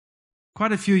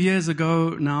quite a few years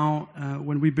ago now,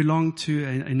 when we belonged to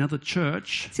another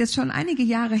church. Das ist jetzt schon einige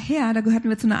Jahre her, da gehörten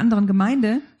wir zu einer anderen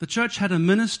Gemeinde. The church had a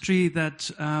ministry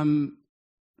that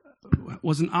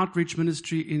was an outreach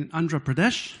ministry in Andhra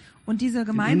Pradesh. Und diese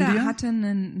Gemeinde India? hatte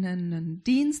einen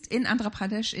Dienst in Andhra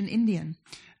Pradesh in Indien.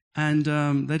 And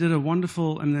they did a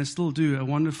wonderful, and they still do, a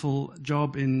wonderful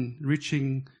job in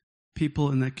reaching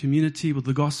people in their community with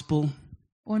the gospel.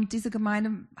 Und diese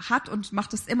Gemeinde hat und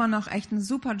macht es immer noch echt einen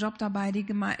super Job dabei,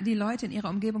 die Leute in ihrer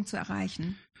Umgebung zu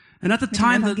erreichen. And at the Mit dem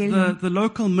time, Evangelium. the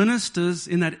local ministers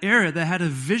in that area, they had a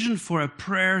vision for a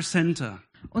prayer center.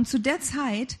 Und zu der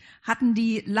Zeit hatten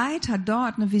die Leiter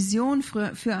dort eine Vision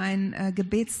für ein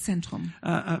Gebetszentrum.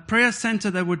 A prayer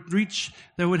center that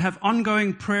would have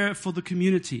ongoing prayer for the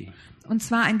community. Und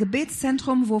zwar ein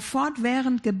Gebetszentrum, wo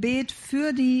fortwährend Gebet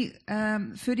für die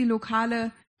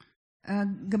lokale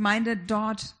Gemeinde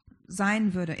dort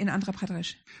sein würde in Andhra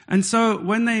Pradesh. And so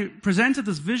when they presented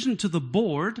this vision to the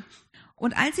board,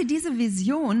 Und als sie diese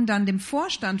Vision dann dem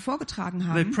Vorstand vorgetragen they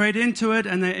haben, prayed into it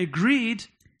and they agreed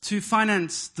to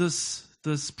finance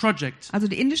this project. also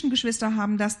die indischen Geschwister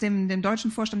haben das dem deutschen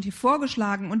Vorstand hier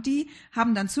vorgeschlagen und die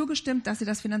haben dann zugestimmt, dass sie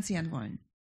das finanzieren wollen.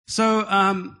 So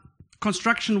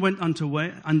construction went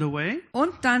underway.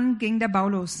 Und dann ging der Bau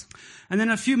los. And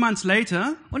then a few months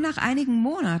later, Und nach einigen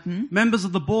Monaten members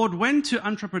of the board went to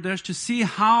Andhra Pradesh to see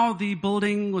how the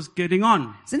building was getting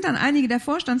on. sind dann einige der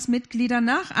Vorstandsmitglieder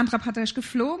nach Andhra Pradesh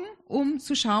geflogen, um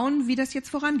zu schauen, wie das jetzt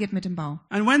vorangeht mit dem Bau.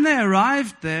 And when they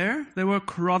arrived there, they were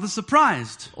rather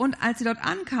surprised. Und als sie dort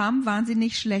ankamen, waren sie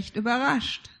nicht schlecht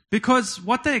überrascht. Because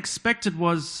what they expected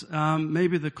was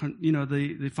maybe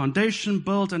the foundation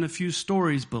built and a few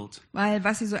stories built. Weil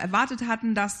was sie so erwartet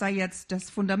hatten, dass da jetzt das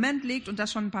Fundament liegt und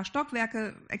dass schon ein paar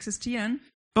Stockwerke existieren.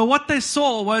 But what they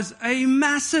saw was a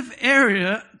massive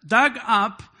area dug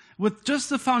up with just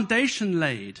the foundation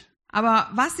laid. Aber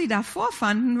was sie da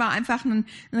vorfanden, war einfach ein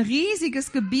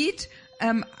riesiges Gebiet,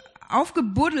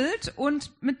 aufgebuddelt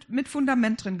und mit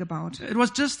Fundament drin gebaut. It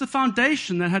was just the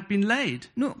foundation that had been laid.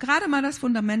 Nur gerade mal das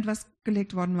Fundament, was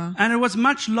gelegt worden war. And it was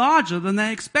much larger than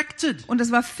they expected. Und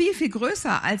es war viel, viel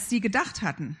größer, als sie gedacht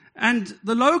hatten. And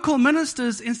the local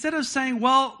ministers, instead of saying,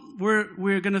 well,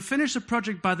 we're going to finish the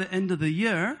project by the end of the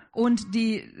year, Und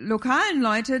die lokalen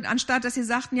Leute, anstatt dass sie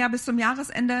sagten, ja, bis zum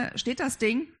Jahresende steht das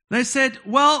Ding, they said,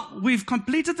 well, we've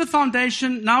completed the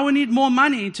foundation, now we need more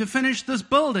money to finish this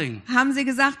building. haben sie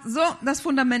gesagt, so, das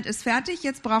Fundament ist fertig,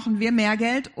 jetzt brauchen wir mehr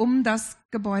Geld, um das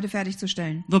Gebäude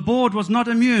fertigzustellen. The board was not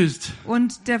amused.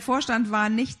 Und der Vorstand war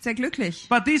nicht sehr glücklich.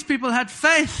 But these people had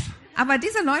faith. Aber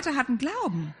diese Leute hatten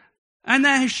Glauben. And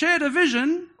they shared a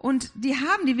vision. Und die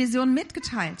haben die Vision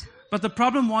mitgeteilt. But the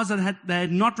problem was that they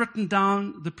had not written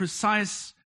down the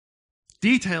precise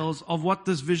details of what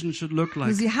this vision should look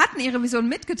like. Sie hatten ihre Vision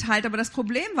mitgeteilt, aber das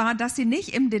Problem war, dass sie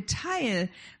nicht im Detail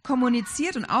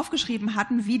kommuniziert und aufgeschrieben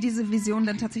hatten, wie diese Vision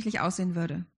dann tatsächlich aussehen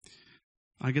würde.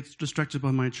 I get distracted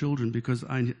by my children because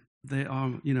I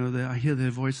hear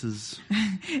their voices.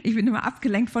 Ich bin immer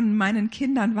abgelenkt von meinen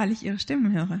Kindern, weil ich ihre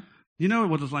Stimmen höre. You know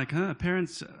what it's like, huh?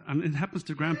 Parents, it happens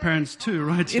to grandparents too,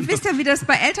 right? Ihr wisst ja, wie das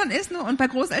bei Eltern ist, und bei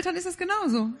Großeltern ist es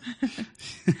genauso.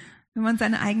 Wenn man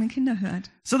seine eigenen Kinder hört.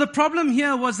 So the problem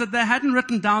here was that they hadn't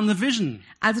written down the vision.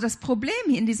 Also das Problem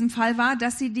hier in diesem Fall war,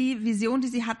 dass sie die Vision, die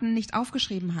sie hatten, nicht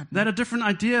aufgeschrieben hatten. They had a different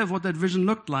idea of what that vision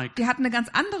looked like. Die hatten eine ganz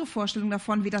andere Vorstellung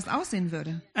davon, wie das aussehen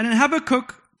würde. And in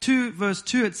Habakkuk 2, verse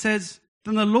 2, it says,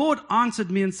 Then the Lord answered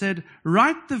me and said,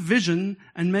 Write the vision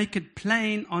and make it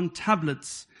plain on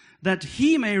tablets, that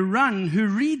he may run who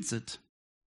reads it.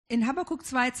 In Habakuk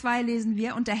 2,2 lesen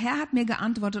wir, und der Herr hat mir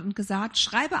geantwortet und gesagt,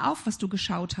 schreibe auf, was du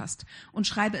geschaut hast, und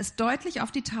schreibe es deutlich auf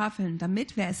die Tafeln,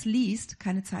 damit, wer es liest,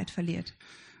 keine Zeit verliert.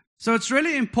 So it's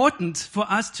really important for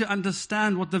us to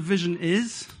understand what the vision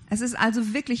is. Es ist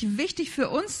also wirklich wichtig für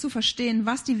uns zu verstehen,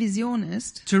 was die Vision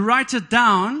ist, To write it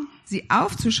down sie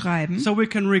aufzuschreiben, so we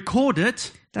can record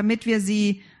it. damit wir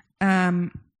sie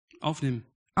Aufnehmen.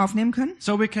 aufnehmen können,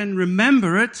 So we can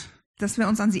remember it dass wir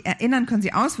uns an sie erinnern können,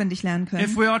 sie auswendig lernen if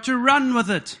können, we are to run with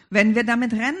it. wenn wir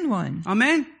damit rennen wollen.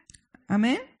 Amen?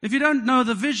 Amen. If you don't know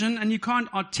the vision and you can't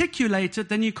articulate it,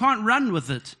 then you can't run with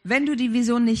it. Wenn du die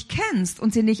Vision nicht kennst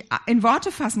und sie nicht in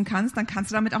Worte fassen kannst, dann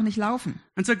kannst du damit auch nicht laufen.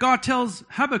 And so God tells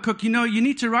Habakkuk, you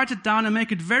need to write it down and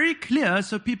make it very clear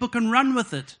so people can run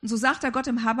with it. Und so sagt der Gott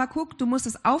im Habakuk, du musst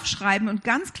es aufschreiben und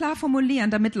ganz klar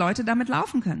formulieren, damit Leute damit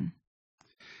laufen können.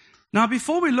 Now,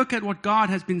 before we look at what God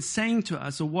has been saying to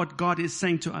us or what God is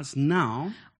saying to us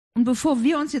now, Und bevor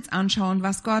wir uns jetzt anschauen,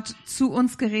 was Gott zu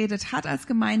uns geredet hat als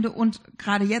Gemeinde und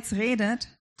gerade jetzt redet,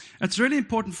 it's really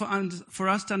important for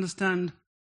us to understand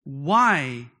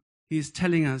why he is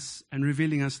telling us and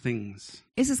revealing us things.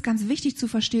 ist es ganz wichtig zu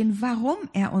verstehen, warum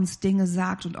er uns Dinge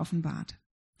sagt und offenbart.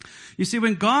 You see,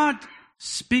 when God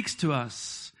speaks to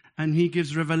us and he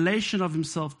gives revelation of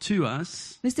himself to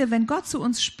us, Wisst ihr, wenn Gott zu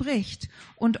uns spricht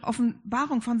und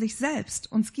Offenbarung von sich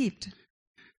selbst uns gibt,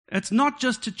 it's not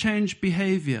just to change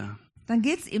behavior. dann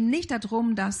geht es ihm nicht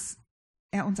darum, dass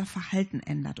er unser Verhalten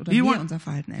ändert oder He, wir want- unser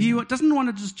Verhalten he ändern. doesn't want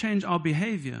to just change our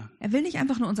behavior. Er will nicht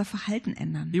einfach nur unser Verhalten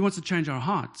ändern, He wants to change our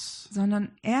hearts. sondern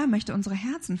er möchte unsere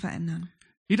Herzen verändern.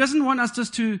 He doesn't want us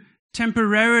just to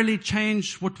temporarily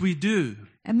change what we do.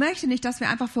 Er möchte nicht, dass wir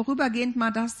einfach vorübergehend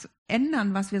mal das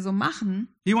ändern, was wir so machen.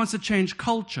 He wants to change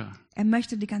culture. Er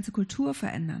möchte die ganze Kultur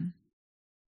verändern.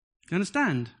 You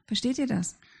understand? Versteht ihr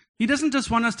das? He doesn't just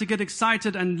want us to get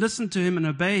excited and listen to him and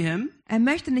obey him. Er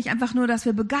möchte nicht einfach nur, dass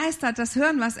wir begeistert das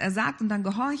hören, was er sagt und dann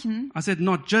gehorchen. I said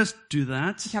not just do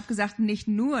that, Ich habe gesagt, nicht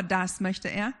nur das möchte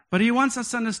er, but he wants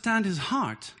us to understand his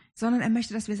heart. sondern er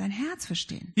möchte, dass wir sein Herz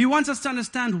verstehen. He wants us to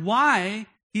understand why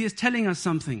he is telling us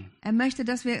something. Er möchte,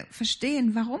 dass wir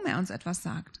verstehen, warum er uns etwas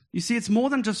sagt. You see, it's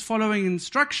more than just following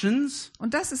instructions,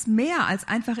 Und das ist mehr als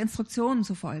einfach Instruktionen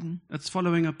zu folgen. it's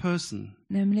following a person.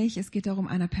 Nämlich, es geht darum,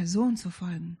 einer Person zu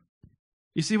folgen.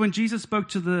 You see, when Jesus spoke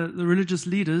to the religious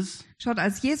leaders Schaut,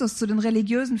 als Jesus zu den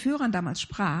religiösen Führern damals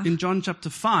sprach, in John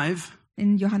chapter 5,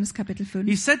 in Johannes Kapitel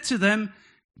he 5, said to them,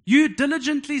 you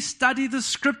diligently study the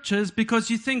scriptures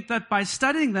because you think that by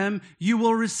studying them you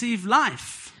will receive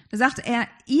life. da sagte er,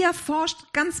 ihr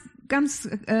forscht ganz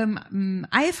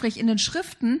eifrig in den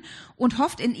Schriften und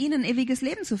hofft in ihnen ewiges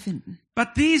Leben zu finden. But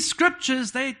these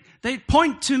scriptures, they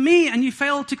point to me and you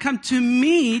fail to come to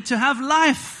me to have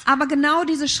life. Aber genau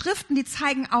diese Schriften, die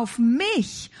zeigen auf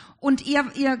mich und ihr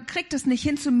kriegt es nicht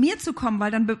hin, zu mir zu kommen,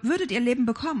 weil dann würdet ihr Leben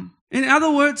bekommen. In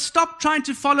other words, stop trying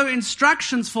to follow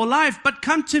instructions for life, but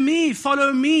come to me,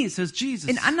 follow me, says Jesus.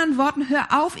 In anderen Worten,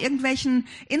 hör auf, irgendwelchen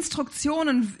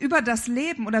Instruktionen über das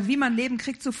Leben oder wie man Leben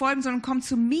kriegt zu folgen, sondern komm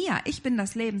zu mir. Ich bin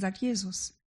das Leben, sagt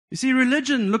Jesus. You see,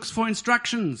 religion looks for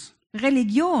instructions.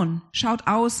 Religion schaut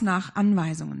aus nach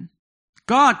Anweisungen.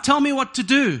 God, tell me what to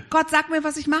do. Gott sagt mir,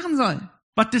 was ich machen soll.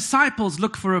 But disciples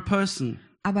look for a person.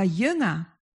 Aber Jünger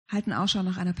halten Ausschau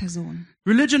nach einer Person.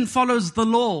 Religion follows the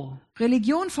law.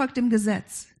 Religion folgt dem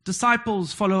Gesetz.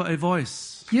 Disciples follow a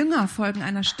voice. Jünger folgen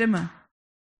einer Stimme.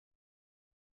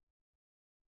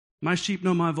 My sheep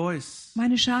know my voice.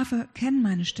 Meine Schafe kennen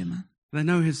meine Stimme. They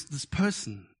know this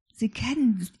person. Sie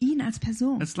kennen ihn als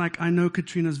Person. It's like I know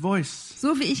Katrina's voice.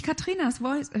 So wie ich Katrinas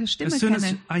Stimme As soon as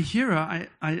kenne. I hear her,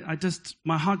 I just,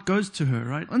 my heart goes to her,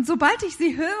 right? Und sobald ich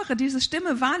sie höre, diese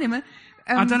Stimme wahrnehme,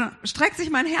 I don't streckt sich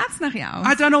mein Herz nach ihr aus.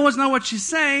 I don't always know what she's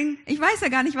saying, Ich weiß ja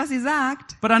gar nicht, was sie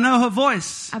sagt, but I know her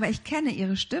voice. aber ich kenne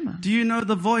ihre Stimme. Do you know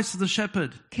the voice of the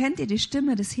shepherd? Kennt ihr die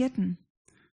Stimme des Hirten?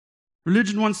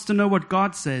 Religion wants to know what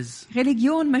God says.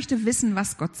 Religion möchte wissen,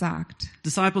 was Gott sagt.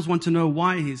 Disciples want to know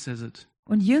why he says it.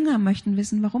 Und Jünger möchten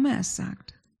wissen, warum er es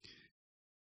sagt.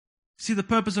 See, the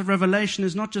purpose of revelation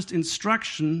is not just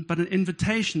instruction, but an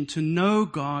invitation to know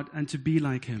God and to be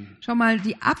like him. Schau mal,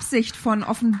 die Absicht von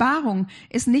Offenbarung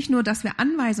ist nicht nur, dass wir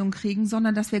Anweisungen kriegen,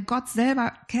 sondern dass wir Gott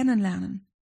selber kennenlernen.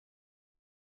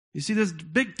 You see, there's a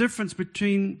big difference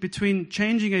between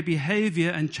changing a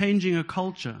behavior and changing a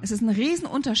culture. Es ist ein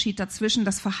Riesenunterschied dazwischen,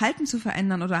 das Verhalten zu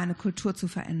verändern oder eine Kultur zu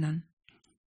verändern.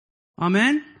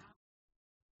 Amen?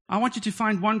 I want you to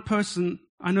find one person,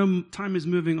 I know time is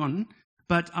moving on,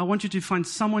 but I want you to find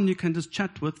someone you can just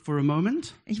chat with for a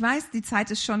moment. Ich weiß, die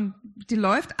Zeit ist schon, die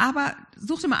läuft, aber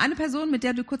such dir mal eine Person, mit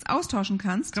der du kurz austauschen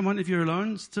kannst. Come on, if you're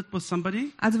alone, sit with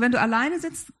somebody. Also wenn du alleine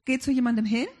sitzt, geh zu jemandem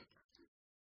hin.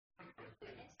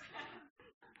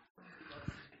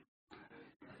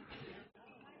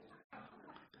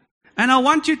 And I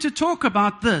want you to talk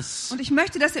about this. Und ich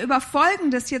möchte, dass ihr über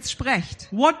Folgendes jetzt sprecht.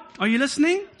 What? Are you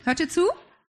listening? Hört ihr zu?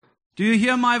 Do you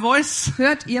hear my voice?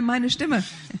 Hört ihr meine Stimme?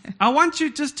 I want you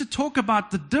just to talk about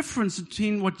the difference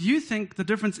between what you think the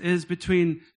difference is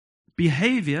between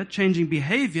behavior, changing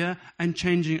behavior, and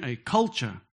changing a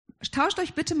culture. Tauscht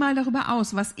euch bitte mal darüber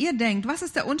aus, was ihr denkt. Was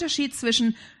ist der Unterschied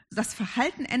zwischen das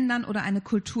Verhalten ändern oder eine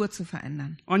Kultur zu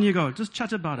verändern? On you go. Just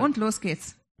chat about it. Und los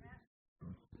geht's.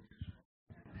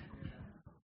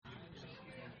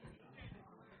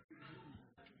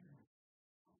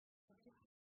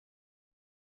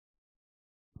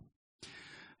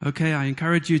 Okay, I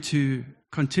encourage you to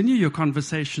continue your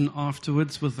conversation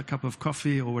afterwards with a cup of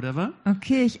coffee or whatever.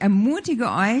 Okay, ich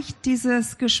ermutige euch,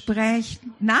 dieses Gespräch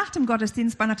nach dem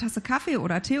Gottesdienst bei einer Tasse Kaffee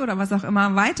oder Tee oder was auch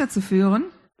immer weiterzuführen.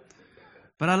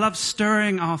 But I love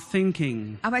stirring our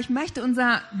thinking. Aber ich möchte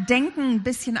unser Denken ein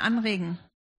bisschen anregen.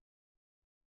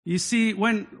 You see,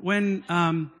 when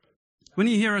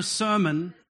you hear a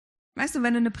sermon, Weißt du,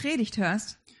 wenn du eine Predigt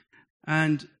hörst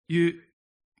and you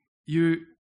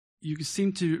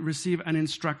seem to receive an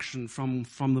instruction from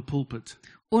the pulpit.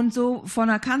 und so von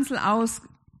der Kanzel aus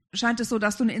scheint es so,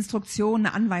 dass du eine Instruktion,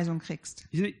 eine Anweisung kriegst.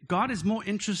 You see, God is more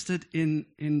interested in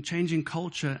changing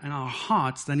culture and our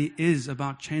hearts than he is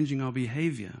about changing our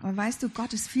behavior. Aber weißt du,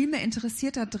 Gott ist viel mehr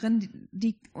interessiert darin,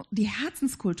 die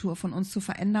Herzenskultur von uns zu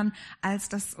verändern, als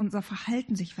dass unser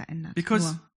Verhalten sich verändert.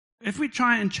 Because if we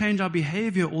try and change our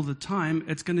behavior all the time,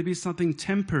 it's going to be something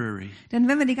temporary. Denn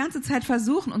wenn wir die ganze Zeit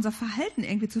versuchen, unser Verhalten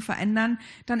irgendwie zu verändern,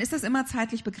 dann ist das immer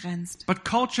zeitlich begrenzt. But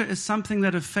culture is something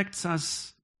that affects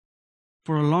us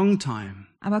for a long time.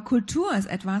 Aber Kultur ist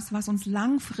etwas, was uns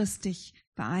langfristig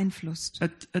beeinflusst.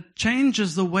 It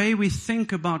changes the way we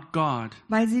think about God,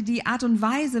 Weil sie die Art und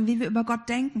Weise, wie wir über Gott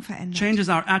denken, verändert. changes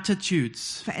our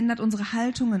attitudes, Verändert unsere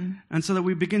Haltungen, and so that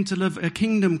we begin to live a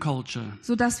kingdom culture.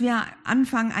 sodass wir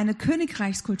anfangen, eine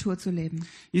Königreichskultur zu leben.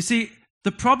 You see,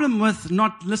 the problem with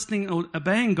not listening or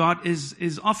obeying God is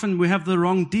often we have the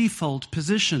wrong default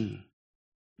position.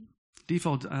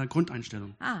 Default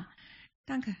Grundeinstellung.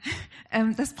 Danke.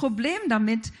 Das Problem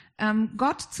damit,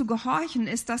 Gott zu gehorchen,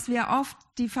 ist, dass wir oft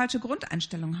die falsche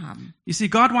Grundeinstellung haben. You see,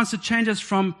 God wants to change us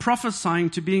from prophesying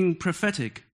to being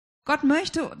prophetic. Gott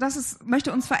möchte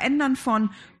uns verändern von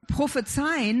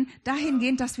Prophezeien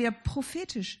dahingehend, dass wir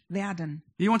prophetisch werden.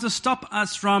 He wants to stop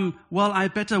us from, well, I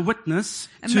better witness,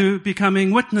 to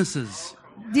becoming witnesses.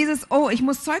 Dieses, ich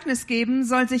muss Zeugnis geben,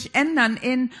 soll sich ändern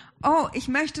in, ich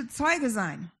möchte Zeuge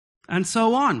sein. And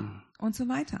so on. Und so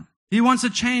weiter. He wants to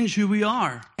change who we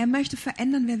are. Er möchte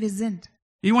verändern, wer wir sind.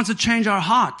 He wants to change our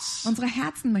hearts Unsere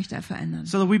Herzen möchte er verändern.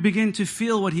 so that we begin to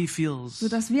feel what he feels.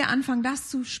 Sodass wir anfangen, das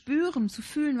zu spüren, zu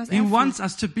fühlen, was He er wants fühlt.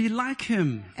 us to be like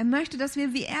him. Er möchte, dass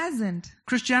wir wie er sind.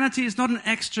 Christianity is not an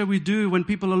extra we do when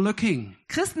people are looking.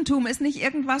 Christentum ist nicht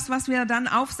irgendwas, was wir dann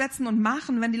aufsetzen und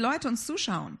machen, wenn die Leute uns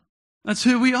zuschauen. That's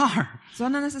who we are.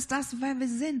 Sondern es ist das, wer wir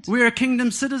sind. We are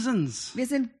kingdom citizens. Wir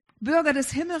sind Bürger des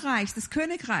Himmelreichs, des We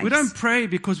don't Königreichs. pray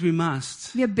because we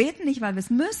must. Wir beten nicht, weil wir es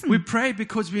We müssen, pray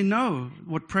because we know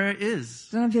what prayer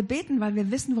is. sondern wir beten, weil wir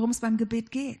wissen, worum es beim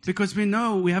Gebet geht. Because we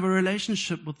know we have a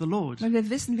relationship with the Lord. Weil wir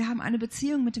wissen, wir haben eine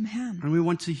Beziehung mit dem Herrn. And we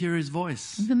want to hear his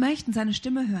voice. Und wir möchten seine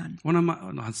Stimme hören. One of my,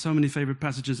 I have so many favorite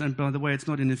passages, and by the way, it's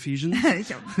not in Ephesians.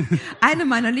 Eine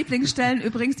meiner Lieblingsstellen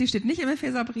übrigens, die steht nicht im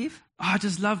Epheserbrief. I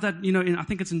just love that, I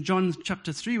think it's in John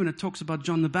chapter 3 when it talks about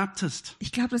John the Baptist.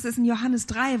 Ich glaube, das ist in Johannes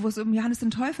 3, wo es um Johannes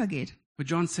den Täufer geht. Where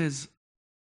John says,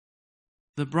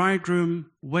 the bridegroom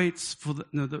waits for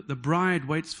the bride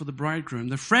waits for the bridegroom.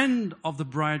 The friend of the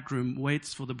bridegroom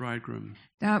waits for the bridegroom.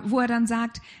 Da, wo er dann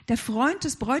sagt, der Freund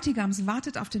des Bräutigams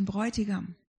wartet auf den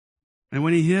Bräutigam. And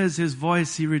when he hears his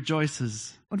voice, he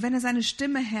rejoices. Und wenn er seine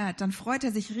Stimme hört, dann freut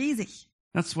er sich riesig.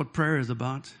 That's what prayer is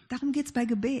about. Darum geht's bei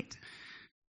Gebet.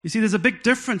 You see, there's a big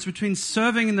difference between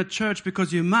serving in the church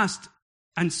because you must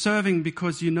and serving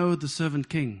because you know the servant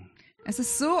king. Es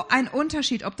ist so ein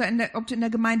Unterschied, ob du in der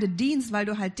Gemeinde dienst, weil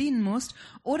du halt dienen musst,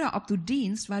 oder ob du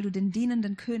dienst, weil du den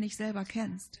dienenden König selber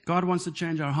kennst. God wants to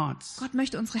change our hearts. Gott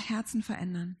möchte unsere Herzen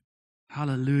verändern.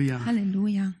 Hallelujah.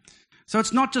 Halleluja. So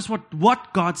it's not just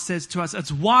what God says to us,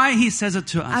 it's why he says it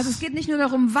to Also es us. geht nicht nur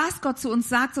darum, was Gott zu uns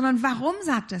sagt, sondern warum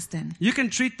sagt er es denn? You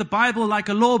can treat the Bible like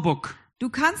a law book. Du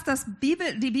kannst die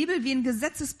Bibel wie ein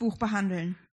Gesetzesbuch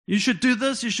behandeln. You should do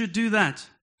this, you should do that.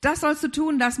 Das sollst du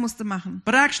tun, das musst du machen.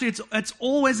 But actually, it's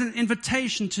always an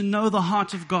invitation to know the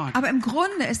heart of God. Aber im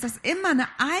Grunde ist das immer eine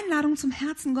Einladung zum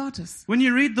Herzen Gottes. When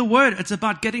you read the word, it's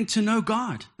about getting to know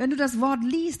God. Wenn du das Wort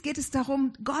liest, geht es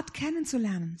darum, Gott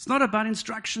kennenzulernen. It's not about Es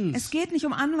instructions. geht nicht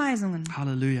um Anweisungen.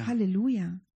 Hallelujah.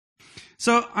 Halleluja.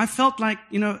 So I felt like,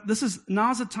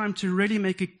 now's the time to really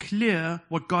make it clear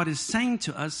what God is saying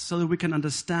to us so that we can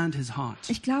understand his heart.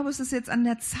 Ich glaube, es ist jetzt an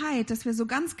der Zeit, dass wir so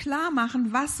ganz klar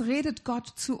machen, was redet Gott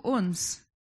zu uns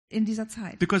in dieser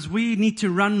Zeit. Because we need to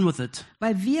run with it.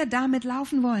 Weil wir damit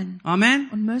laufen wollen Amen?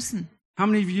 und müssen. How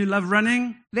many of you love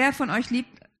running? Wer von euch liebt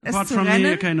es Apart zu from me?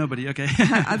 rennen? Okay, nobody. Okay.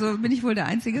 Also bin ich wohl der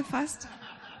Einzige fast.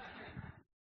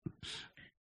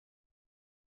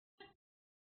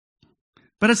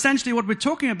 But essentially what we're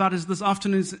talking about is this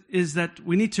afternoon is that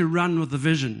we need to run with the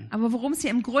vision. Aber worum es hier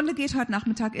im Grunde geht heute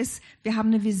Nachmittag ist, wir haben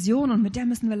eine Vision und mit der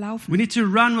müssen wir laufen. We need to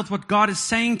run with what God is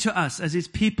saying to us as his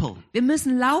people. Wir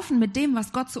müssen laufen mit dem,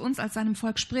 was Gott zu uns als seinem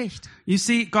Volk spricht. You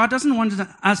see, God doesn't want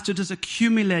us to just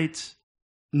accumulate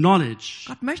knowledge.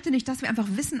 Gott möchte nicht, dass wir einfach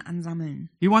Wissen ansammeln,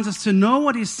 He wants us to know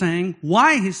what he's saying,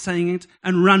 why he's saying it,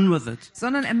 and run with it.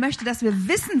 sondern er möchte, dass wir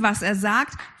wissen, was er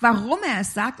sagt, warum er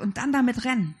es sagt und dann damit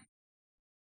rennen.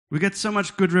 We get so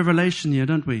much good revelation here,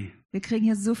 don't we? Wir kriegen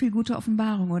hier so viel gute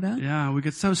Offenbarung, oder? Yeah, we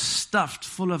get so stuffed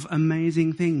full of amazing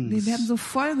Wir things. werden so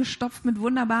vollgestopft mit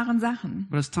wunderbaren Sachen.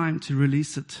 But it's time to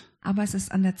release it, Aber es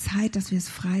ist an der Zeit, dass wir es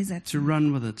to freisetzen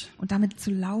run with it. und damit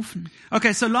zu laufen.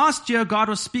 Okay, so last year God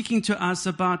was speaking to us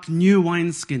about new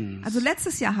wineskins. Also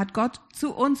letztes Jahr hat Gott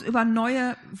zu uns über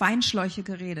neue Weinschläuche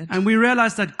geredet. And we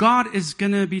realized that God is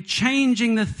going to be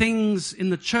changing the things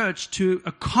in the church to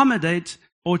accommodate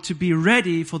or to be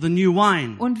ready for the new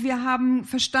wine. Und wir haben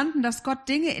verstanden, dass Gott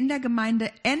Dinge in der Gemeinde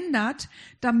ändert,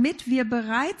 damit wir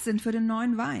bereit sind für den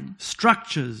neuen Wein.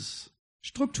 Structures,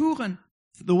 Strukturen,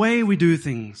 the way we do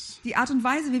things, die Art und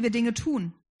Weise, wie wir Dinge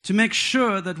tun. to make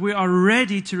sure that we are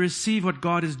ready to receive what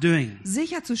God is doing.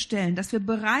 Sicherzustellen, dass wir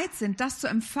bereit sind, das zu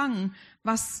empfangen,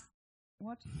 was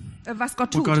Gott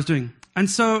What tut. God is doing. And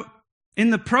so in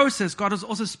the process, God is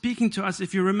also speaking to us,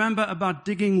 if you remember, about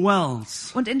digging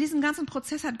wells. Und in diesem ganzen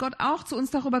Prozess hat Gott auch zu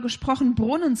uns darüber gesprochen,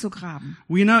 Brunnen zu graben.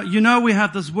 We we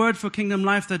have this word for Kingdom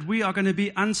Life that we are going to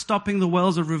be unstopping the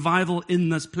wells of revival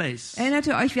in this place. Erinnert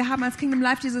ihr euch, wir haben als Kingdom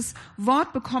Life dieses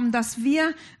Wort bekommen, dass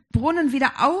wir Brunnen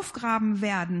wieder aufgraben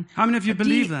werden. How many of you Die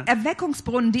believe that?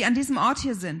 Erweckungsbrunnen, die an diesem Ort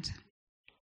hier sind.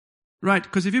 Right,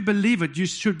 because if you believe it, you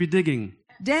should be digging.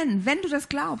 Denn wenn du das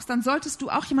glaubst, dann solltest du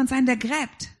auch jemand sein, der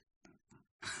gräbt.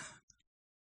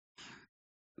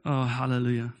 Oh,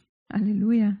 hallelujah.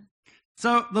 Halleluja.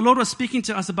 So the Lord was speaking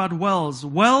to us about wells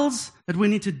that we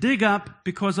need to dig up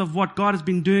because of what God has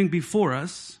been doing before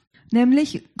us.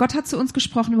 Nämlich, Gott hat zu uns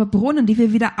gesprochen über Brunnen, die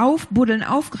wir wieder aufbuddeln,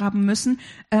 aufgraben müssen,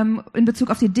 in Bezug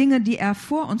auf die Dinge, die er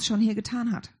vor uns schon hier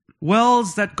getan hat.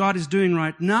 Wells that God is doing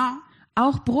right now,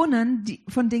 Auch Brunnen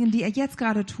von Dingen, die er jetzt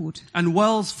gerade tut. and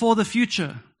wells for the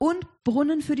future. Und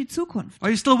Brunnen für die Zukunft. Are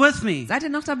you still with me? Seid ihr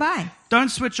noch dabei? Don't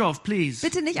switch off, please.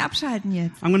 Bitte nicht abschalten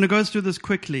jetzt. I'm going to go through this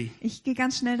quickly. Ich gehe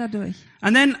ganz schnell da durch.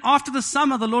 And then after the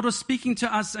summer, the Lord was speaking to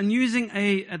us and using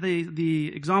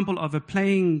the example of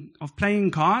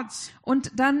playing cards.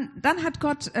 Und dann hat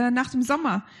Gott nach dem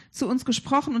Sommer zu uns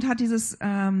gesprochen und hat dieses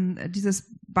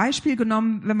Beispiel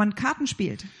genommen, wenn man Karten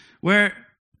spielt. Where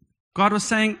God was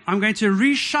saying, I'm going to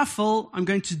reshuffle, I'm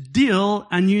going to deal,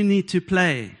 and you need to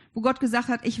play. Wo Gott gesagt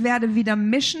hat, ich werde wieder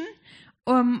mischen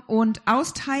und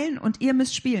austeilen und ihr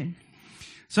müsst spielen.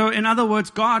 So in other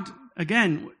words, God,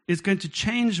 again, is going to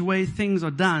change the way things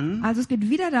are done. Also es geht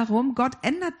wieder darum, Gott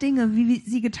ändert Dinge, wie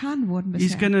sie getan wurden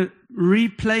He's bisher. going to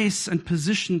replace and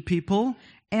position people.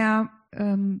 Er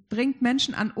bringt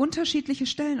Menschen an unterschiedliche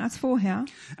Stellen als vorher.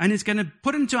 And he's going to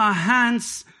put into our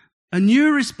hands a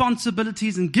new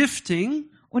responsibilities and gifting.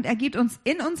 Und er gibt uns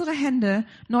in unsere Hände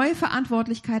neue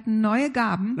Verantwortlichkeiten, neue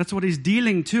Gaben. That's what he's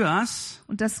dealing to us.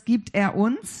 Und das gibt er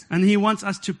uns. And he wants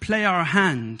us to play our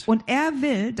hand. Und er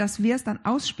will, dass wir es dann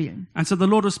ausspielen. And so the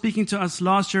Lord was speaking to us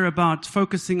last year about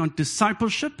focusing on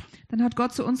discipleship, Dann hat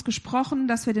Gott zu uns gesprochen,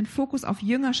 dass wir den Fokus auf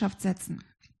Jüngerschaft setzen.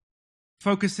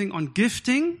 focusing on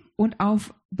gifting Und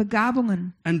auf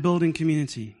Begabungen. and building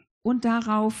community. Und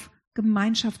darauf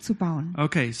Gemeinschaft zu bauen.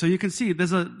 Okay, so you can see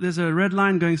there's a red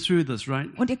line going through this, right?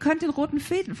 Und ihr könnt den roten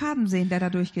Faden sehen, der da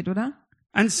durchgeht, oder?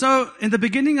 And so in the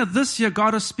beginning of this year,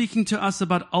 God was speaking to us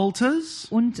about altars,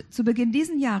 Und zu Beginn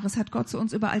diesen Jahres hat Gott zu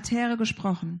uns über Altäre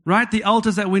gesprochen. right? The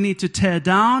altars that we need to tear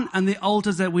down and the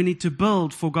altars that we need to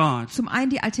build for God. Zum einen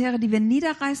die Altäre, die wir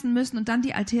niederreißen müssen und dann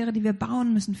die Altäre, die wir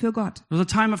bauen müssen für Gott. It was a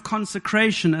time of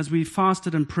consecration as we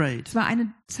fasted and prayed. Es war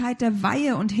eine Zeit der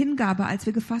Weihe und Hingabe, als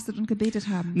wir gefastet und gebetet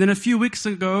haben. And then a few weeks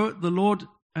ago, the Lord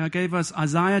gave us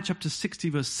Isaiah chapter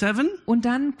 60 verse 7, Und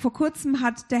dann vor kurzem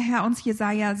hat der Herr uns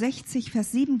Jesaja 60,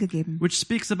 Vers 7 gegeben, which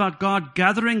speaks about God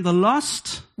gathering the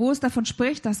lost wo es davon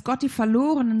spricht, dass Gott die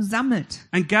Verlorenen sammelt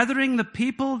and gathering the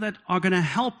people that are going to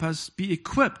help us be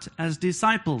equipped as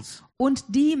disciples. und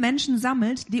die Menschen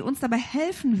sammelt, die uns dabei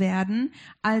helfen werden,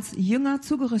 als Jünger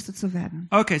zugerüstet zu werden.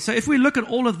 Okay, so if we look at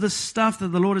all of this stuff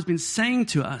that the Lord has been saying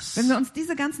to us, Wenn wir uns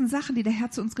diese ganzen Sachen, die der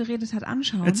Herr zu uns geredet hat,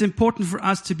 anschauen, it's important for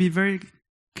us to be very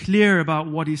clear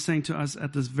about what he's saying to us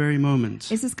at this very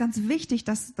moment. ist es ganz wichtig,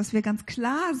 dass wir ganz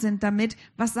klar sind damit,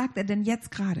 was sagt er denn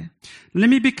jetzt gerade. Let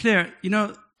me be clear,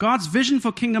 God's vision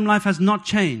for Kingdom Life has not Ich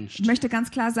changed. möchte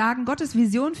ganz klar sagen, Gottes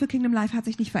Vision für Kingdom Life hat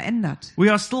sich nicht verändert. We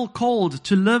are still called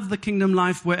to live the Kingdom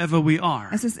Life wherever we are.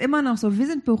 Es ist immer noch so, wir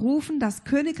sind berufen, das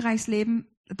Königreichsleben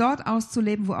dort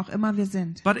auszuleben, wo auch immer wir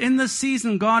sind. But in this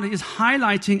season, God is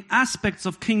highlighting aspects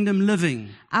of kingdom living.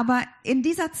 Aber in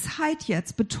dieser Zeit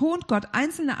jetzt betont Gott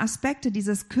einzelne Aspekte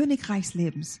dieses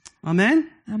Königreichslebens. Amen?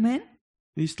 Amen.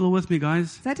 Are you still with me,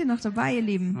 guys? Seid ihr noch dabei, ihr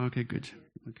Lieben? Okay, good.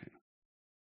 Okay.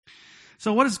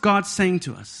 So what is God saying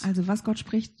to us? Also was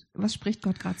spricht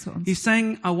Gott gerade zu uns? He's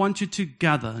saying, I want you to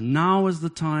gather. Now is the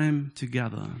time to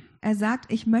gather. Er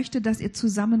sagt, ich möchte, dass ihr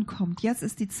zusammenkommt. Jetzt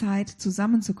ist die Zeit,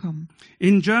 zusammenzukommen.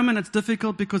 In German, it's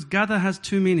difficult because gather has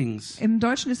two meanings. Im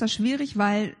Deutschen ist das schwierig,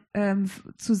 weil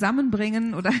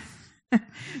zusammenbringen oder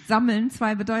sammeln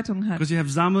zwei Bedeutungen hat. Because you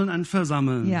have sammeln and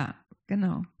versammeln. Ja,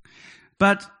 genau.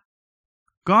 But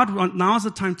now is the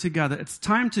time to gather. It's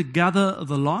time to gather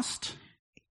the lost.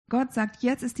 Gott sagt,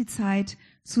 jetzt ist die Zeit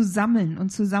zu sammeln und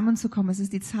zusammenzukommen. Es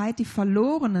ist die Zeit, die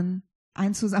Verlorenen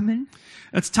einzusammeln.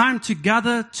 It's time to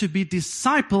gather to be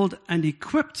discipled and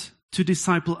equipped to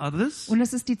disciple others. Und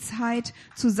es ist die Zeit,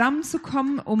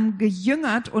 zusammenzukommen, um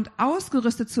gejüngert und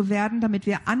ausgerüstet zu werden, damit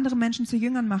wir andere Menschen zu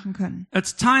Jüngern machen können.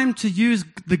 It's time to use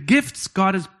the gifts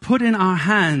God has put in our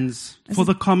hands for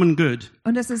the common good.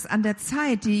 Und es ist an der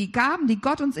Zeit, die Gaben, die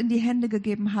Gott uns in die Hände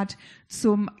gegeben hat,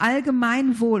 zum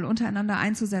Allgemeinwohl untereinander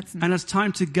einzusetzen. And it's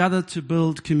time to gather to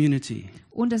build community.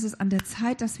 Und es ist an der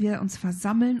Zeit, dass wir uns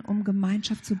versammeln, um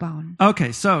Gemeinschaft zu bauen.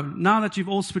 Okay, so now that you've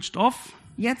all switched off,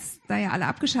 Jetzt, da ihr alle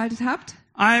abgeschaltet habt,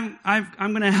 I'm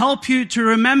going to help you to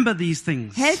remember these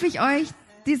things. helfe ich euch,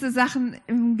 diese Sachen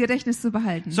im Gedächtnis zu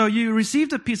behalten. So you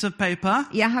received a piece of paper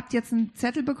Ihr habt jetzt einen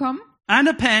Zettel bekommen and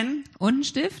a pen. und einen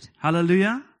Stift.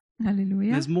 Hallelujah.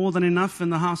 Halleluja. There's more than enough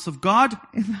in the house of God.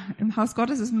 Im Haus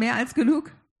Gottes ist mehr als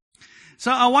genug.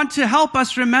 So I want to help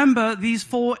us remember these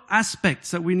 4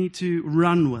 aspects that we need to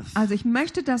run with. Also ich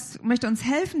möchte uns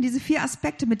helfen, diese 4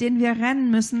 Aspekte, mit denen wir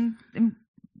rennen müssen, im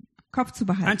Kopf zu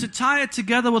And behalten. to tie it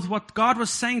together with what God was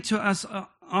saying to us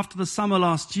after the summer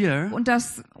last year, Und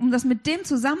um das mit dem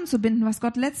zusammenzubinden, was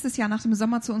Gott letztes Jahr nach dem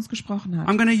Sommer zu uns gesprochen hat.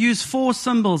 I'm going to use 4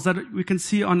 symbols that we can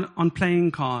see on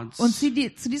playing cards. Und zu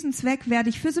diesem Zweck werde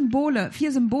ich 4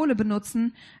 Symbole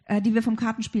benutzen, die wir vom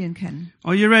Kartenspielen kennen.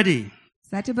 Are you ready?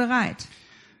 Seid ihr bereit?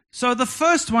 So the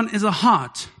first one is a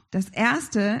heart. Das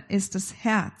erste ist das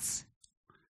Herz.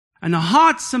 And a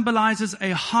heart symbolizes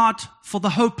a heart for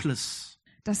the hopeless.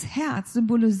 Das Herz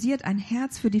symbolisiert ein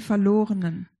Herz für die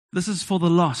Verlorenen. This is for the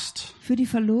lost. Für die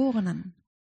Verlorenen.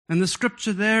 And the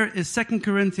scripture there is 2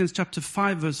 Corinthians chapter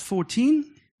 5 verse 14,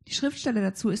 Die Schriftstelle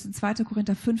dazu ist in 2.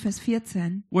 Korinther 5, Vers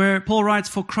 14. where Paul writes,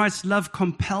 "For Christ's love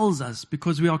compels us,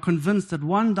 because we are convinced that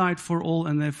one died for all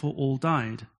and therefore all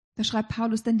died." Da schreibt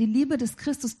Paulus, denn die Liebe des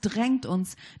Christus drängt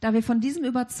uns, da wir von diesem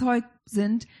überzeugt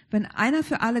sind, wenn einer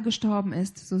für alle gestorben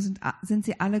ist, so sind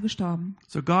sie alle gestorben.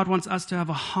 So God wants us to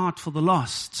have a heart for the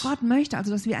lost. Gott möchte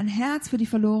also, dass wir ein Herz für die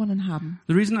Verlorenen haben.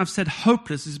 The reason I've said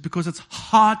hopeless is because it's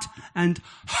heart and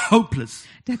hopeless.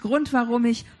 Der Grund, warum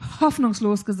ich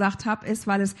hoffnungslos gesagt habe, ist,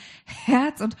 weil es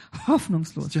Herz und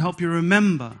hoffnungslos To ist, help you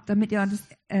remember. damit ihr das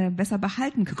besser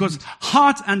behalten Because könnt.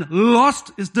 heart and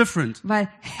lost is different. Weil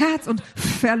Herz und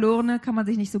Verlorene kann man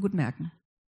sich nicht so gut merken.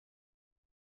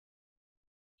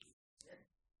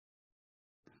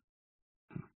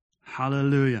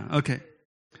 Hallelujah. Okay.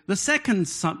 The second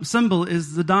symbol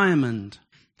is the diamond.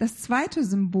 Das zweite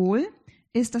Symbol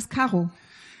ist das Karo.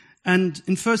 And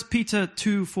in 1 Peter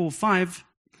 2:4-5,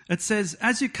 it says,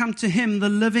 "As you come to him, the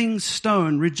living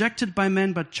stone, rejected by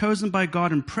men but chosen by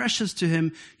God and precious to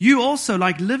him, you also,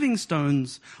 like living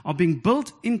stones, are being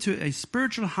built into a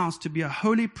spiritual house to be a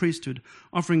holy priesthood,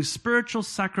 offering spiritual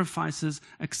sacrifices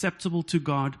acceptable to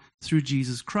God through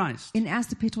Jesus Christ." In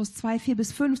 1. Petrus 2,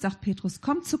 4-5 sagt Petrus,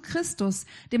 kommt zu Christus,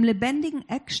 dem lebendigen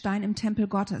Eckstein im Tempel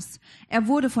Gottes. Er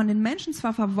wurde von den Menschen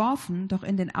zwar verworfen, doch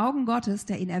in den Augen Gottes,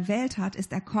 der ihn erwählt hat,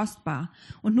 ist er kostbar.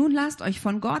 Und nun lasst euch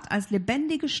von Gott als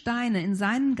lebendige Steine in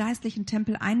seinen geistlichen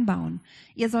Tempel einbauen.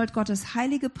 Ihr sollt Gottes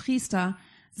heilige Priester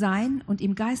sein und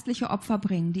ihm geistliche Opfer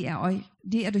bringen, die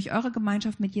er durch eure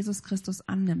Gemeinschaft mit Jesus Christus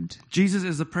annimmt. Jesus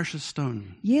is the precious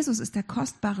stone. Jesus ist der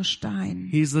kostbare Stein.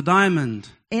 He's the diamond.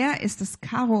 Er ist das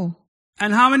Karo.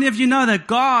 And how many of you know that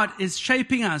God is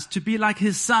shaping us to be like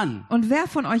his son? Und wer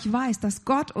von euch weiß, dass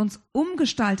Gott uns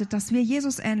umgestaltet, dass wir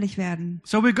Jesus ähnlich werden?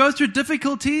 So we go through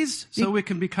difficulties so we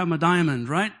can become a diamond,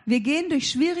 right? Wir gehen durch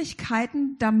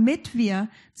Schwierigkeiten, damit wir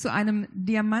zu einem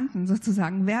Diamanten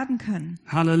sozusagen werden können.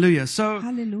 Hallelujah. So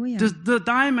Halleluja. the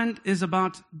diamond is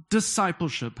about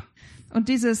discipleship. Und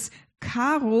dieses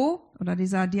Karo oder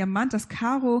dieser Diamant, das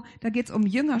Karo, da geht es um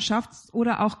Jüngerschaft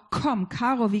oder auch komm,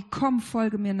 Karo wie komm,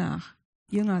 folge mir nach.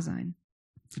 Jünger sein.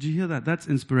 Did you hear that? That's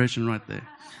inspiration right there.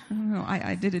 No,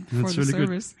 I did it for That's the really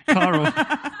service. good. Caro.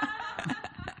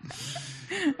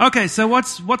 Okay, so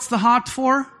what's the heart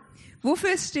for?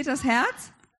 Wofür steht das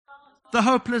Herz? The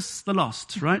hopeless, the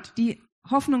lost, right? Die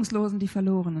Hoffnungslosen, die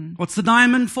Verlorenen. What's the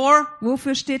diamond for?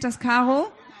 Wofür steht das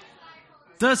Karo?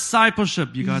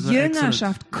 Discipleship. You guys are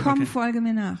Jüngerschaft. excellent. Komm, Okay. folge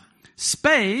mir nach.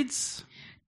 Spades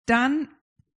Dann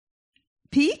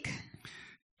Pik.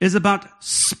 is about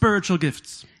spiritual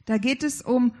gifts. Da geht es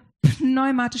um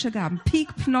pneumatische Gaben.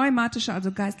 Peak pneumatische,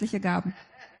 also geistliche Gaben.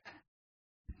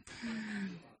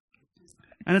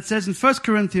 And it says in 1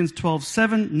 Corinthians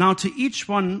 12:7, now to each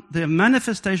one the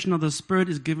manifestation of the Spirit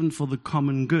is given for the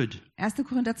common good. 1.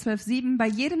 Korinther 12,7. Bei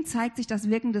jedem zeigt sich das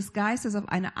Wirken des Geistes auf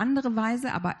eine andere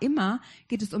Weise, aber immer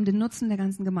geht es um den Nutzen der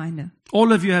ganzen Gemeinde.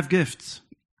 All of you have gifts,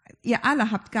 Ihr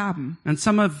alle habt Gaben. and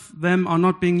some of them are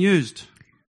not being used.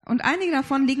 Und einige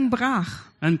davon liegen brach.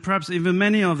 And perhaps even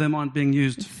many of them aren't being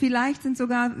used. Vielleicht sind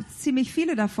sogar ziemlich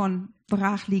viele davon It's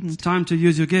brachliegend. time to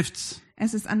use your gifts,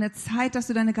 Es ist an der Zeit, dass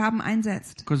du deine Gaben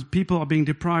einsetzt, because people are being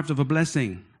deprived of a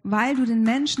blessing. weil du den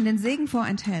Menschen den Segen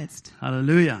vorenthältst.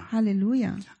 Hallelujah.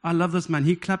 Halleluja. I love this man.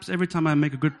 He claps every time I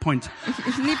make a good point.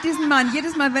 Ich liebe diesen Mann.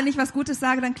 Jedes Mal, wenn ich was Gutes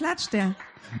sage, dann klatscht er.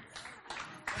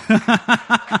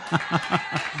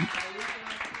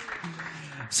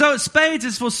 So spades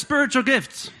is for spiritual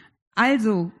gifts.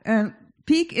 Also,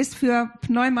 Peak ist für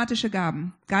pneumatische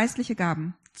Gaben, geistliche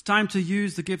Gaben. It's time to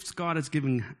use the gifts God has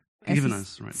given Es us,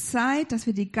 ist right? Zeit, dass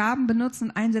wir die Gaben benutzen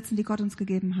und einsetzen, die Gott uns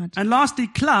gegeben hat. And lastly,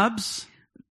 clubs.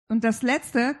 Und das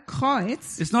letzte,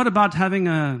 Kreuz, It's not about having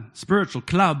a spiritual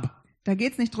club. da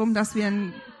geht es nicht darum, dass wir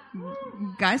einen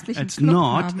geistlichen It's Club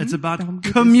not. haben, It's about darum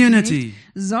geht community.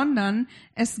 es nicht, sondern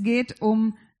es geht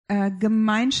um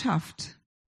Gemeinschaft.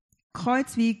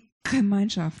 Kreuz wie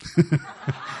Gemeinschaft.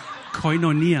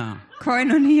 Koinonia.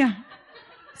 Koinonia.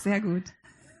 Sehr gut.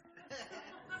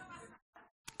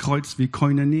 Kreuz wie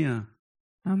Koinonia.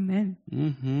 Amen.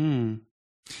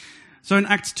 So in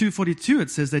Acts 2:42 it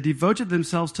says they devoted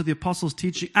themselves to the apostles'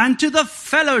 teaching and to the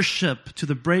fellowship, to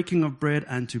the breaking of bread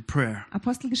and to prayer.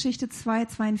 Apostelgeschichte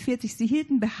 2,42. Sie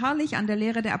hielten beharrlich an der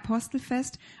Lehre der Apostel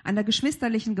fest, an der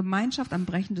geschwisterlichen Gemeinschaft, am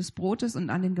Brechen des Brotes und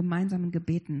an den gemeinsamen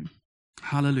Gebeten.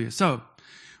 Hallelujah. So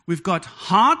we've got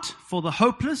heart for the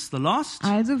hopeless, the lost.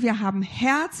 Also, wir haben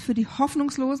Herz für die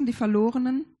Hoffnungslosen, die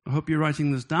Verlorenen. I hope you're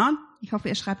writing this down. Ich hoffe,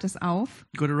 ihr schreibt es auf.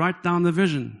 You've got to write down the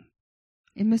vision.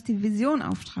 Ihr müsst die Vision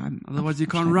aufschreiben. Otherwise you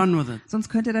can't run with it. Sonst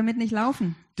könnt ihr damit nicht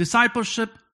laufen. Discipleship,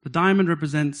 the diamond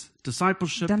represents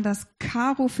discipleship. Dann das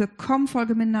Karo für Komm,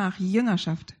 folge mir nach,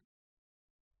 Jüngerschaft.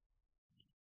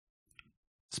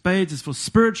 Spades is for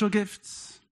spiritual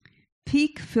gifts.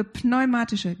 Peak für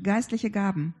pneumatische, geistliche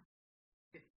Gaben.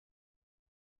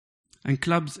 And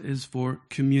clubs is for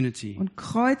community. Und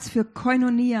Kreuz für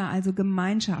Koinonia, also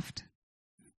Gemeinschaft.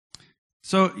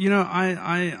 So,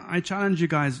 I challenge you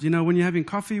guys, when you're having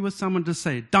coffee with someone, to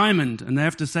say diamond, and they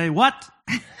have to say what?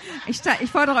 Ich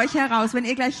fordere euch heraus, wenn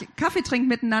ihr gleich Kaffee trinkt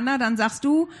miteinander, dann sagst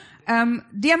du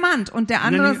Diamant und der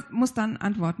andere muss dann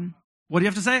antworten. What do you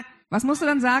have to say? Was musst du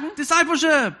dann sagen?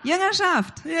 Discipleship.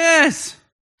 Jüngerschaft. Yes.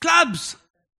 Clubs.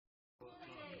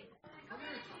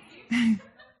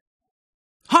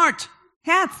 Heart.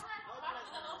 Herz.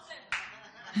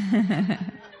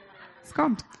 Es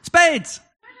kommt. Spades.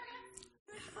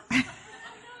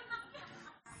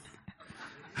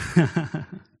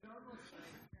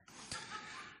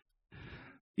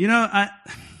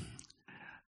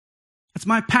 It's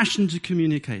my passion to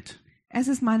communicate Es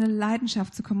ist meine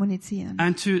Leidenschaft zu kommunizieren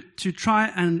and to try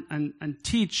and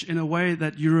teach in a way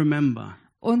that you remember.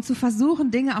 und zu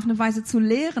versuchen, Dinge auf eine Weise zu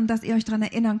lehren, dass ihr euch daran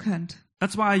erinnern könnt.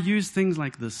 That's why I use things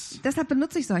like this, Deshalb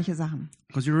benutze ich solche Sachen,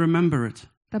 because you remember it.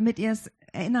 damit ihr es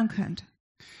erinnern könnt.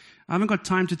 I haven't got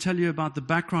time to tell you about the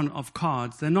background of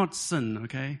cards. They're not sin,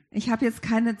 okay? Ich habe jetzt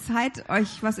keine Zeit,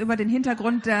 euch was über den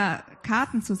Hintergrund der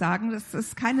Karten zu sagen. Das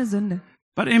ist keine Sünde.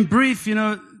 But in brief,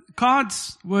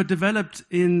 cards were developed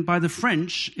by the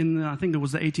French I think it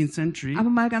was the 18th century. Aber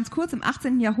mal ganz kurz, im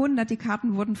 18. Jahrhundert, die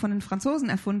Karten wurden von den Franzosen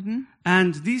erfunden.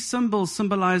 And these symbols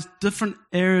symbolize different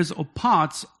areas or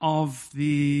parts of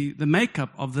the makeup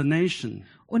of the nation.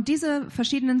 Und diese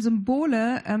verschiedenen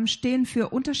Symbole stehen für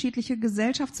unterschiedliche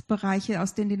Gesellschaftsbereiche,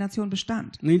 aus denen die Nation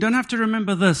bestand. And you don't have to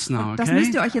remember this now, Das okay?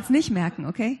 müsst ihr euch jetzt nicht merken,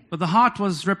 okay? But the heart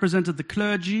represented the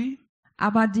clergy.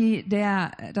 Aber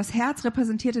das Herz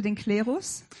repräsentierte den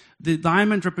Klerus, The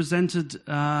diamond represented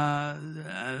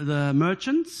the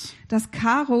merchants. das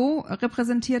Karo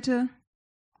repräsentierte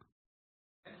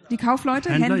die Kaufleute,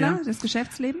 Händler, Händler, ja. das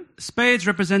Geschäftsleben. Spades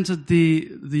represented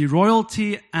the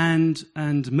royalty and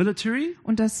military.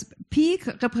 Und das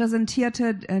Pik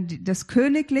repräsentierte das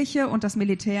Königliche und das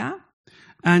Militär.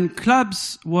 And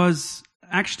clubs was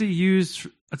actually used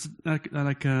as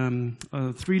like a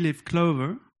three-leaf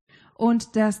clover.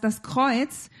 Und das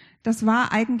Kreuz, das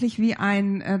war eigentlich wie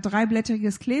ein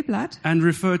dreiblättriges Kleeblatt And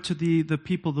referred to the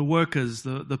people, the workers,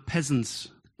 the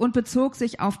peasants. und bezog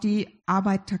sich auf die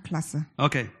Arbeiterklasse.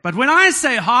 Okay, but when I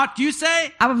say heart, you say?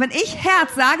 Aber wenn ich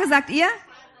Herz sage, sagt ihr?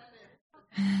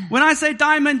 When I say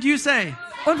diamond, you say.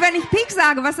 Und wenn ich Pik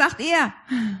sage, was sagt ihr?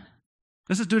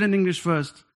 Let's just do it in English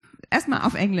first. Erstmal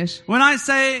auf Englisch. When I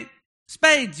say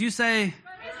spades, you say.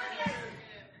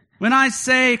 When I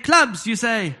say clubs, you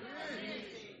say.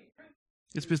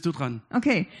 Jetzt bist du dran.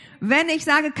 Okay. Wenn ich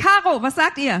sage Karo, was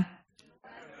sagt ihr?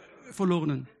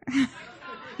 Verlorenen.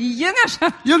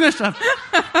 Jüngerschaft. Jüngerschaft.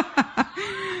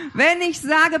 Wenn ich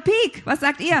sage Pik, was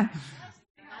sagt ihr?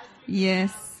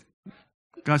 Yes.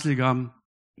 Geistliche Gaben.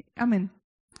 Amen.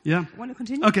 Yeah? Want to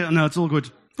continue? Okay, no, it's all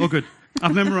good. All good.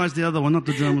 I've memorized the other one, not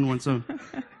the German one, so.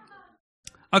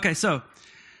 Okay, so.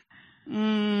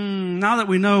 Now that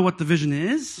we know what the vision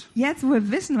is, Jetzt, wo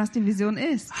wir wissen, was die Vision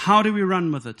ist, how do we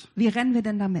run with it? wie rennen wir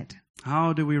denn damit?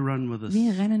 How do we run with this? Wie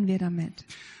rennen wir damit?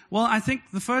 Well, I think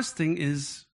the first thing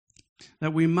is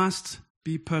that we must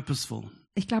be purposeful.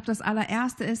 Ich glaube, das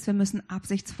allererste ist, wir müssen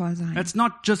absichtsvoll sein. It's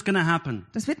not just going to happen.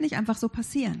 Das wird nicht einfach so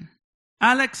passieren.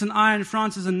 Alex and I and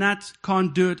Francis and Nat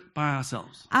can't do it by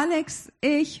ourselves. Alex,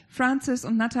 ich, Francis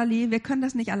und Natalie, wir können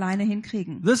das nicht alleine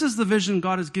hinkriegen. This is the vision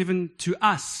God has given to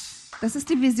us. Das ist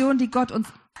die Vision, die Gott uns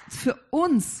für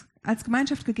uns als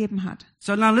Gemeinschaft gegeben hat.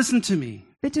 So now listen to me.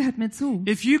 Bitte hört mir zu.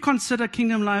 If you consider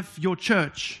Kingdom Life your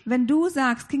church, Wenn du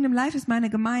sagst, Kingdom Life ist meine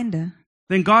Gemeinde,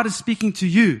 then God is speaking to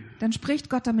you. dann spricht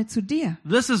Gott damit zu dir.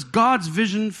 This is God's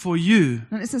vision for you.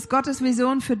 Dann ist es Gottes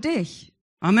Vision für dich.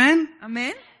 Amen?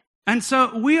 Amen. And so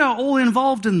we are all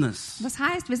involved in this. Das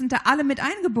heißt, wir sind da alle mit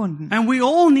eingebunden. And we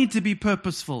all need to be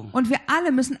purposeful. Und wir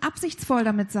alle müssen absichtsvoll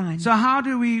damit sein. So how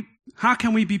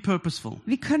can we be purposeful?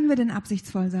 Wie können wir denn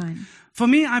absichtsvoll sein? For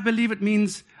me, I believe it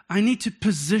means I need to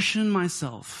position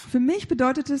myself. Für mich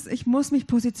bedeutet es, ich muss mich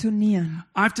positionieren.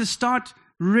 I have to start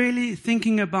really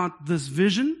thinking about this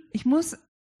vision Ich muss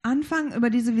anfangen,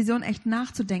 über diese Vision echt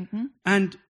nachzudenken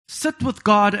and sit with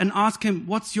God and ask him,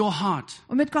 what's your heart?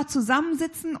 und mit Gott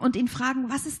zusammensitzen und ihn fragen,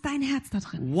 was ist dein Herz da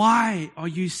drin? Why are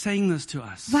you saying this to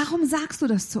us? Warum sagst du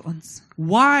das zu uns?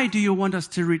 Why do you want us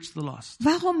to reach the lost?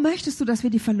 Warum möchtest du, dass wir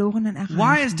die Verlorenen Why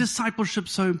is erreichen? discipleship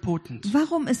so important?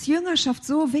 Warum ist Jüngerschaft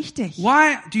so wichtig?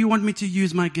 Why do you want me to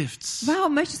use my gifts?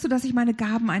 Warum möchtest du, dass ich meine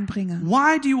Gaben einbringe?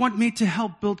 Why do you want me to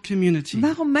help build community?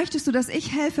 Warum möchtest du, dass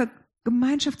ich helfe,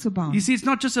 Gemeinschaft zu bauen? You see, it's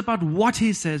not just about what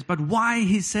he says, but why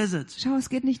he says it. Schau, es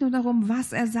geht nicht nur darum,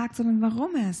 was er sagt, sondern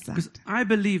warum er es Because sagt. I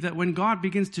believe that when God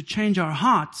begins to change our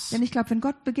hearts, Denn ich glaube, wenn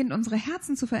Gott beginnt, unsere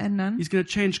Herzen zu verändern, he's going to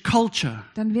change culture.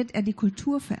 dann wird er die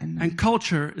Kultur verändern. And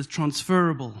culture is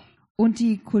transferable. Und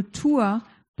die Kultur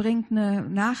bringt eine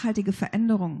nachhaltige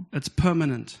Veränderung. It's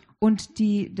permanent. Und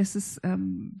dass es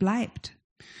bleibt.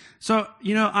 So,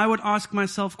 I would ask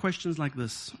myself questions like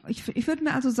this. Ich würde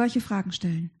mir also solche Fragen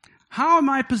stellen. How am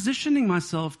I positioning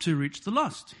myself to reach the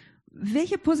lost?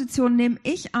 Welche Position nehme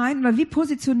ich ein oder wie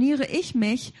positioniere ich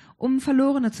mich, um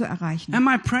Verlorene zu erreichen? Am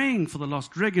I praying for the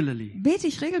lost regularly? Bete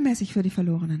ich regelmäßig für die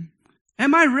Verlorenen?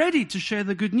 Am I ready to share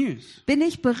the good news? Bin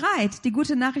ich bereit, die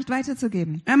gute Nachricht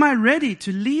weiterzugeben? Am I ready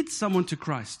to lead someone to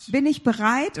Christ? Bin ich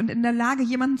bereit und in der Lage,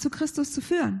 jemanden zu Christus zu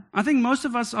führen? I think most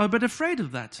of us are a bit afraid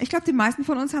of that. Ich glaube, die meisten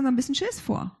von uns haben da ein bisschen Schiss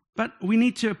vor. But we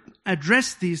need to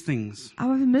address these things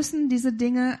Aber wir müssen diese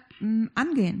Dinge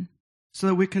angehen, so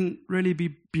that we can really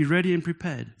be ready and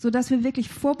prepared. sodass wir wirklich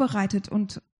vorbereitet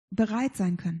und bereit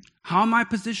sein können. How am I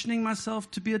positioning myself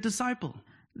to be a disciple?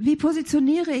 Wie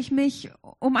positioniere ich mich,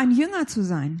 um ein Jünger zu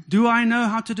sein? Do I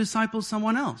know how to disciple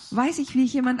someone else? Weiß ich, wie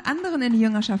ich jemand anderen in die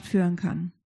Jüngerschaft führen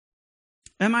kann?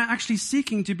 Am I actually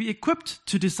seeking to be equipped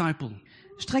to disciple?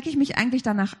 Strecke ich mich eigentlich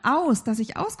danach aus, dass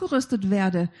ich ausgerüstet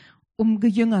werde, um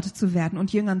gejüngert zu werden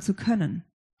und jüngern zu können?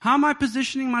 How am I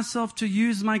positioning myself to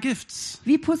use my gifts?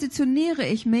 Wie positioniere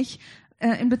ich mich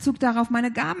in Bezug darauf,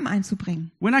 meine Gaben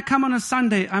einzubringen? When I come on a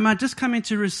Sunday, am I just coming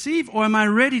to receive or am I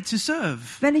ready to serve?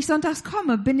 Wenn ich sonntags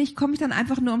komme, komme ich dann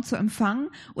einfach nur, um zu empfangen,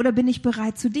 oder bin ich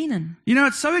bereit zu dienen?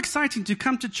 It's so exciting to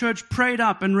come to church prayed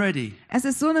up and ready. Es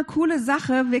ist so eine coole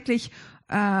Sache, wirklich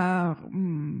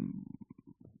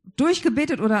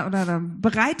durchgebetet oder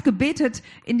bereit gebetet,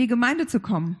 in die Gemeinde zu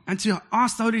kommen. And to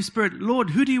ask the Holy Spirit,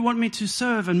 Lord, who do you want me to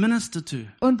serve and minister to?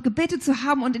 Und gebetet zu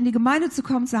haben und in die Gemeinde zu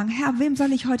kommen und sagen, Herr, wem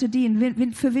soll ich heute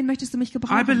dienen? Für wen möchtest du mich I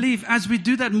gebrauchen? believe as we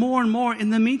do that more and more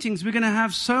in the meetings, we're going to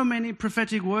have so many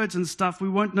prophetic words and stuff, we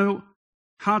won't know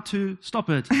how to stop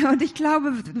it. Und ich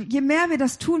glaube, je mehr wir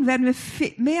das tun, werden wir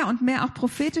mehr und mehr auch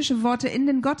prophetische Worte in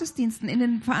den Gottesdiensten, in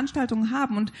den Veranstaltungen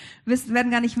haben und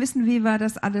werden gar nicht wissen, wie wir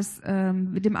das alles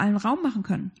mit dem allen Raum machen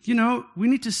können. We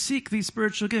need to seek these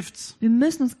spiritual gifts. Wir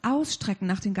müssen uns ausstrecken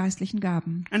nach den geistlichen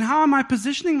Gaben. And how am I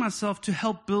positioning myself to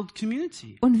help build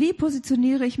community? Und wie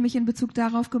positioniere ich mich in Bezug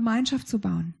darauf, Gemeinschaft zu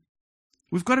bauen?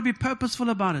 We've got to be purposeful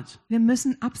about it. Wir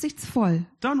müssen absichtsvoll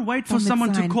Don't wait for damit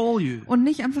someone to sein call you. und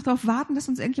nicht einfach darauf warten, dass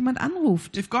uns irgendjemand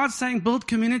anruft. If God's saying build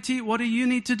community, what do you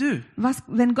need to do?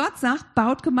 Wenn Gott sagt,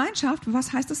 baut Gemeinschaft,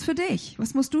 was heißt das für dich?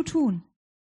 Was musst du tun?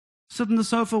 Sit on the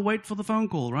sofa, wait for the phone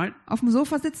call, right? Auf dem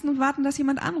Sofa sitzen und warten, dass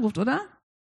jemand anruft, oder?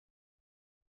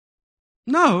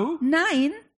 No,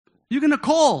 Nein, you're going to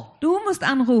call. du musst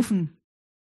anrufen.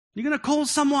 You're going to call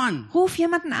someone. Ruf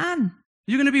jemanden an.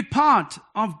 You're going to be part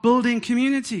of building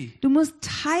community Du musst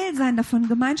Teil sein davon,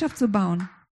 Gemeinschaft zu bauen.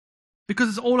 because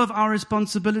it's all of our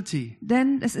responsibility.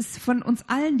 Denn es ist von uns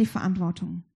allen die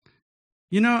Verantwortung.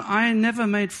 You know, I never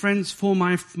made friends for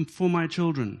my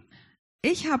children.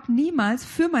 Ich habe niemals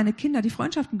für meine Kinder die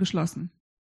Freundschaften geschlossen.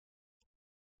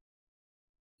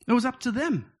 It was up to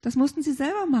them. Das mussten sie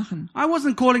selber machen. I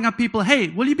wasn't calling up people,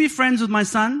 hey, will you be friends with my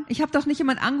son? Ich habe doch nicht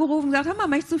jemand angerufen und gesagt, hör mal,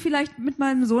 möchtest du vielleicht mit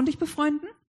meinem Sohn dich befreunden?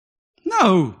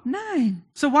 No. Nein.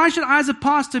 So why should I as a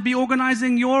pastor be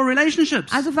organizing your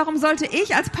relationships? Also warum sollte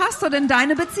ich als Pastor denn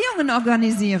deine Beziehungen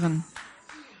organisieren?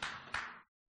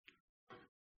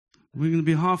 We're going to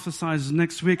be half the size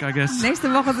next week, I guess.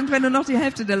 Nächste Woche sind wir nur noch die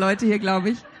Hälfte der Leute hier, glaube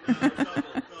ich.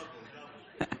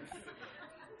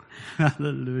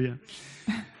 Hallelujah.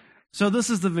 So this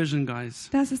is the vision, guys.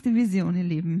 Das ist die Vision, ihr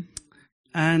Lieben.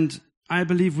 And I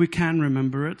believe we can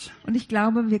remember it. Und ich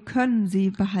glaube, wir können sie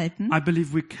behalten. I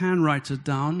believe we can write it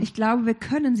down. Ich glaube, wir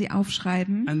können sie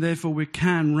aufschreiben. And therefore we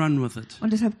can run with it.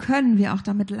 Und deshalb können wir auch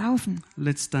damit laufen.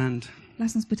 Let's stand.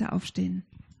 Lass uns bitte aufstehen.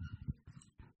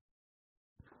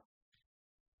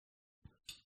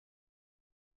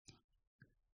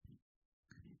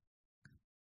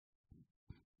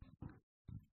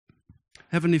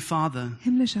 Heavenly Father,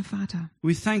 Himmlischer Vater,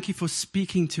 we thank you for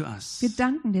speaking to us. wir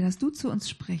danken dir, dass du zu uns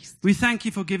sprichst. We thank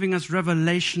you for giving us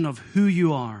revelation of who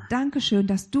you are. Dankeschön,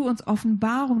 dass du uns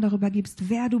Offenbarung darüber gibst,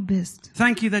 wer du bist.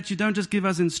 Thank you that you don't just give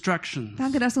us instructions,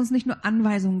 Danke, dass du uns nicht nur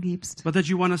Anweisungen gibst, but that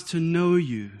you want us to know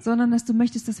you sondern dass du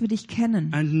möchtest, dass wir dich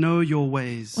kennen and know your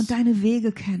ways. und deine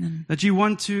Wege kennen. That you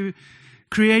want to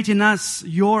create in us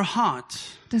your heart.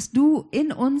 Dass du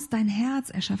in uns dein Herz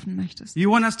erschaffen möchtest.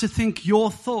 You want us to think your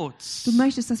thoughts. Du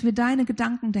möchtest, dass wir deine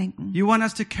Gedanken denken. You want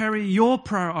us to carry your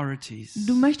priorities.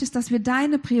 Du möchtest, dass wir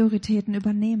deine Prioritäten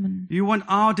übernehmen. You want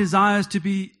our desires to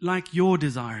be like your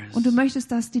desires. Und du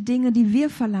möchtest, dass die Dinge, die wir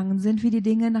verlangen, sind wie die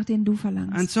Dinge, nach denen du And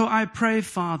verlangst. so I pray,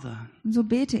 Father, Und so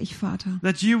bete ich, Vater,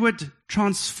 that you would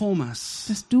transform us.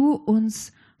 dass du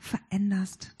uns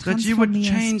veränderst, That you would change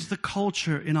transformierst, the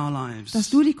culture in our lives. dass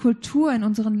du die Kultur in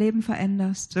unserem Leben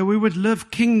veränderst, That we would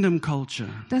live kingdom culture.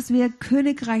 dass wir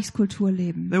Königreichskultur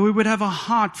leben, That we would have a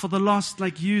heart for the lost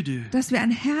like you do. dass wir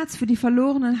ein Herz für die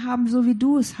Verlorenen haben, so wie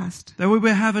du es hast, That we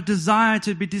would have a desire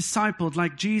to be discipled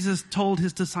like Jesus told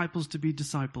his disciples to be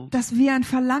discipled. dass wir ein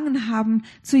Verlangen haben,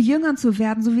 zu Jüngern zu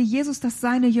werden, so wie Jesus das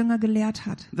seine Jünger gelehrt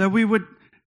hat. That we would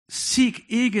seek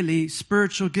eagerly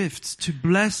spiritual gifts to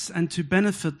bless and to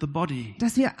benefit the body.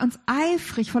 Dass wir uns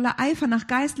eifrig, voller Eifer nach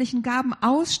geistlichen Gaben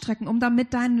ausstrecken, um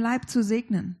damit deinen Leib zu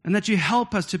segnen. And that you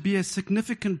help us to be a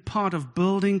significant part of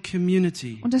building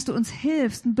community. Und dass du uns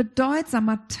hilfst, ein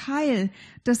bedeutsamer Teil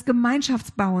des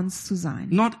Gemeinschaftsbauens zu sein.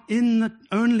 Not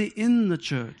only in the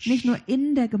church, Nicht nur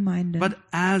in der Gemeinde, but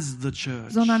as the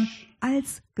church. sondern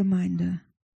als Gemeinde.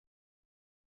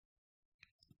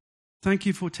 Thank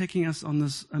you for taking us on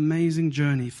this amazing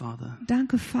journey, Father.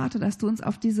 Danke, Vater, dass du uns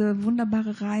auf diese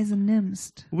wunderbare Reise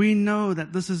nimmst. We know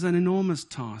that this is an enormous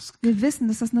task, Wir wissen,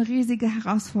 dass das eine riesige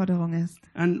Herausforderung ist.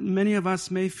 and many of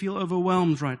us may feel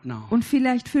overwhelmed right now. Und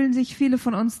vielleicht fühlen sich viele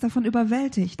von uns davon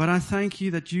überwältigt. But I thank you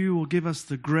that you will give us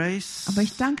the grace Aber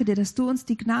ich danke dir, dass du uns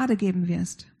die Gnade geben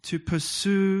wirst, to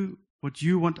pursue what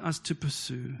you want us to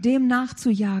pursue. dem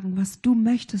nachzujagen, was du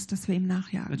möchtest, dass wir ihm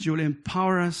nachjagen. That you will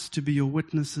empower us to be your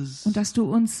witnesses. Und dass du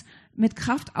uns mit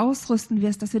Kraft ausrüsten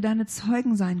wirst, dass wir deine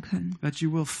Zeugen sein können. That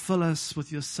you will fill us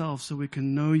with yourself so we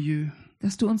can know you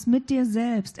Dass du uns mit dir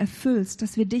selbst erfüllst,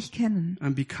 dass wir dich kennen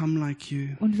and become like you.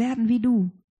 und werden wie du.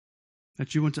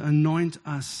 That you want to anoint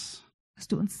us Dass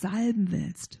du uns salben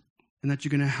willst. and that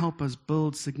you're going to help us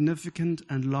build significant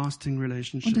and lasting Und dass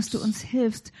relationships. du uns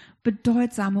hilfst,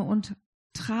 bedeutsame und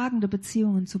tragende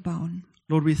Beziehungen zu bauen.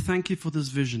 Lord, we thank you for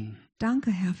this vision,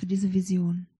 Danke, Herr, für diese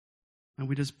Vision. and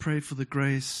we just pray for the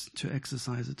grace to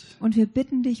exercise it. Und wir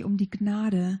bitten dich um die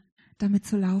Gnade, damit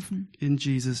zu laufen. In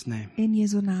Jesus' name. In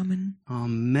Jesu Namen.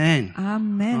 Amen.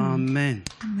 Amen. Amen.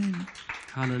 Amen.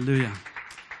 Hallelujah.